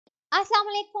अस्सलाम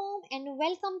वालेकुम and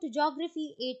welcome to geography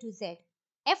A to Z.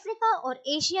 Africa और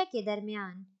एशिया के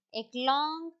दरमियान एक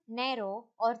लॉन्ग, नैरो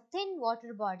और थिन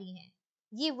वाटर बॉडी है।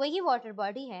 ये वही वाटर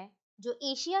बॉडी है जो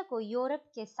एशिया को यूरोप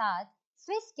के साथ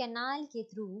स्विस कैनाल के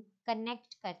थ्रू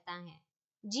कनेक्ट करता है।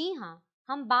 जी हाँ,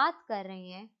 हम बात कर रहे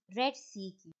हैं रेड सी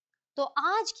की। तो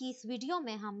आज की इस वीडियो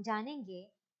में हम जानेंगे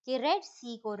कि रेड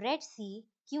सी को रेड सी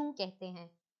क्यों कहते हैं।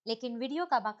 लेकिन वीडियो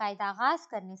का बाकायदा आगाज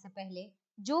करने से पहले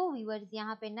जो व्यूअर्स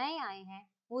यहाँ पे नए आए हैं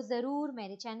वो ज़रूर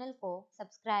मेरे चैनल को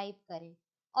सब्सक्राइब करें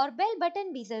और बेल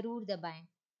बटन भी ज़रूर दबाएं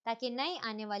ताकि नए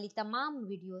आने वाली तमाम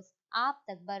वीडियोस आप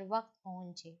तक बर वक्त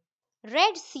पहुंचे।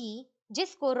 रेड सी,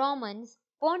 जिसको रोमन्स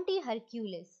पोंटी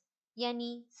हरक्यूलिस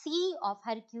यानी सी ऑफ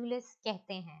हरक्यूलिस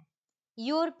कहते हैं,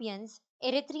 यूरोपियंस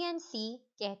एरिथ्रियन सी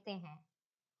कहते हैं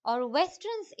और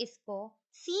वेस्टर्न्स इसको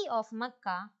सी ऑफ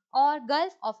मक्का और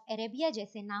गल्फ ऑफ अरेबिया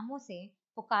जैसे नामों से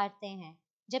पुकारते हैं,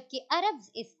 जबकि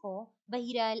अरब्स इसको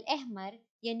बहिरल अहमर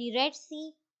यानी रेड सी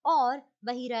और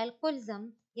बहिरल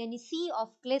कुल्ज़म यानी सी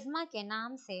ऑफ क्लिज़्मा के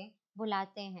नाम से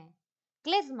बुलाते हैं।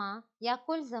 क्लिज़्मा या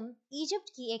कुल्ज़म इजिप्ट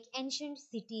की एक एंशिएंट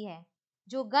सिटी है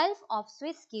जो गल्फ ऑफ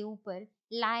स्विस के ऊपर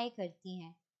लाए करती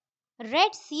है।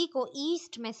 रेड सी को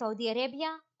ईस्ट में सऊदी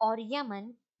अरेबिया और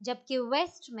यमन, जबकि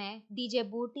वेस्ट में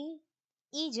डिजिबूटी,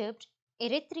 इजिप्ट,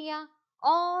 इरित्रिया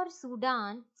और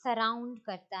सूडान सराउंड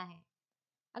करता है।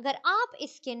 अगर आप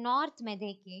इसके नॉर्थ में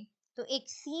देखें तो एक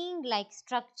सींग लाइक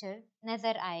स्ट्रक्चर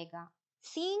नजर आएगा।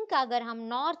 सींग का अगर हम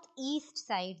नॉर्थ ईस्ट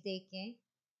साइड देखें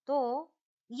तो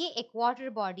ये एक वाटर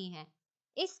बॉडी है।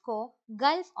 इसको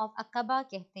गल्फ ऑफ अकबा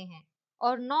कहते हैं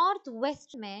और नॉर्थ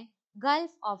वेस्ट में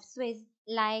गल्फ ऑफ स्विस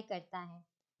लाए करता है,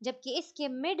 जबकि इसके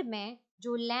मिड में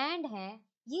जो लैंड है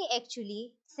ये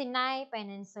एक्चुअली सिनाई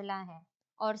पेनिनसुला है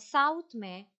और साउथ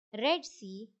में रेड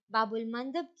सी बाबुल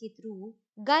मंदब के थ्रू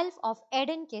गल्फ ऑफ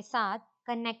एडन के साथ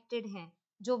कनेक्टेड है,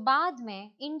 जो बाद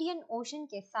में इंडियन ओशन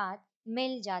के साथ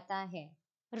मिल जाता है।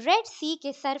 रेड सी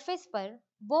के सरफेस पर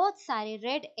बहुत सारे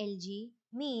red algae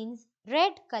means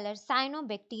red colour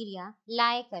cyanobacteria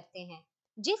लाए करते हैं,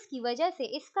 जिसकी वजह से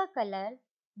इसका कलर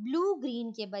ब्लू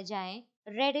ग्रीन के बजाय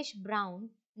रेडिश ब्राउन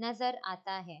नजर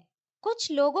आता है।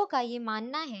 कुछ लोगों का ये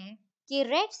मानना है कि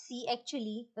रेड सी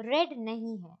एक्चुअली रेड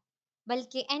नहीं है,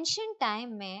 बल्कि एंशिएंट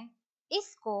टाइम में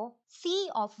इसको सी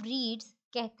ऑफ रीड्स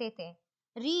कहते थे।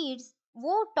 रीड्स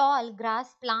वो टॉल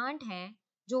ग्रास प्लांट हैं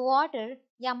जो वाटर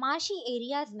या माशी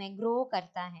एरियाज में ग्रो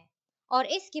करता है और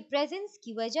इसकी प्रेजेंस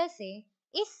की वजह से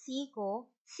इस सी को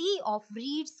सी ऑफ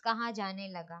रीड्स कहा जाने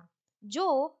लगा,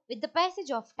 जो with the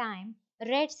passage of time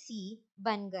red सी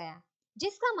बन गया,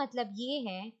 जिसका मतलब ये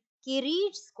है कि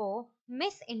रीड्स को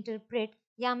मिस इंटरप्रेट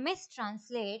या मिस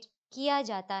ट्रांसलेट किया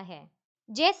जाता है।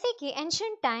 जैसे कि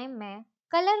एंशिएंट टाइम में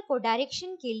कलर को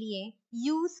डायरेक्शन के लिए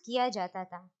यूज किया जाता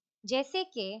था, जैसे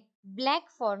कि black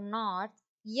for north,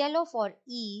 yellow for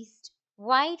east,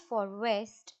 white for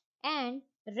waste and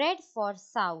red for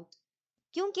south.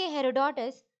 क्योंकि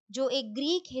हेरोडोटस, जो एक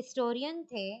ग्रीक हिस्टोरियन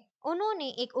थे, उन्होंने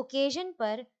एक ओकेजन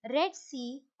पर रेड सी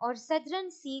और सदर्न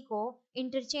सी को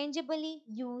इंटरचेंजेबली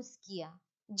यूज किया,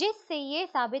 जिससे ये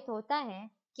साबित होता है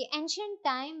कि एंशिएंट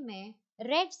टाइम में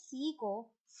रेड सी को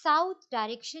साउथ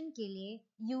डायरेक्शन के लिए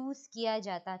यूज किया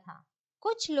जाता था।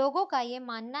 कुछ लोगों का ये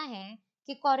मानना है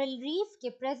कि कोरल रीफ के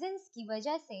प्रेजेंस की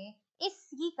वजह से इस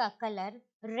सी का कलर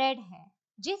रेड है,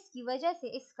 जिसकी वजह से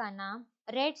इसका नाम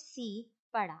रेड सी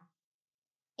पड़ा।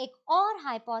 एक और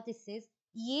हाइपोथेसिस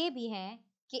ये भी है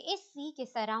कि इस सी के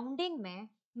सराउंडिंग में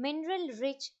मिनरल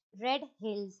रिच रेड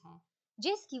हिल्स हैं,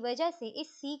 जिसकी वजह से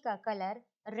इस सी का कलर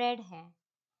रेड है।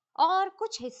 और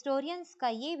कुछ हिस्टोरियंस का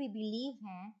ये भी बिलीव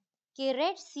है कि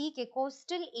रेड सी के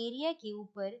कोस्टल एरिया के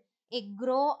ऊपर एक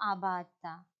ग्रो आबाद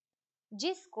था,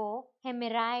 जिसको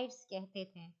हेमेराइड्स कहते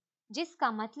थे, जिसका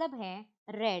मतलब है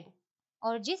रेड,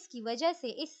 और जिसकी वजह से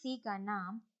इस सी का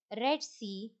नाम रेड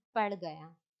सी पड़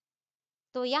गया।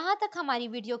 तो यहाँ तक हमारी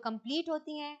वीडियो कंप्लीट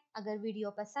होती है। अगर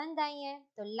वीडियो पसंद आई है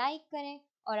तो लाइक करें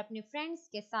और अपने फ्रेंड्स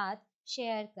के साथ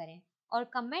शेयर करें और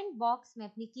कमेंट बॉक्स में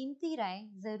अपनी कीमती राय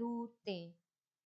ज़रूर दें।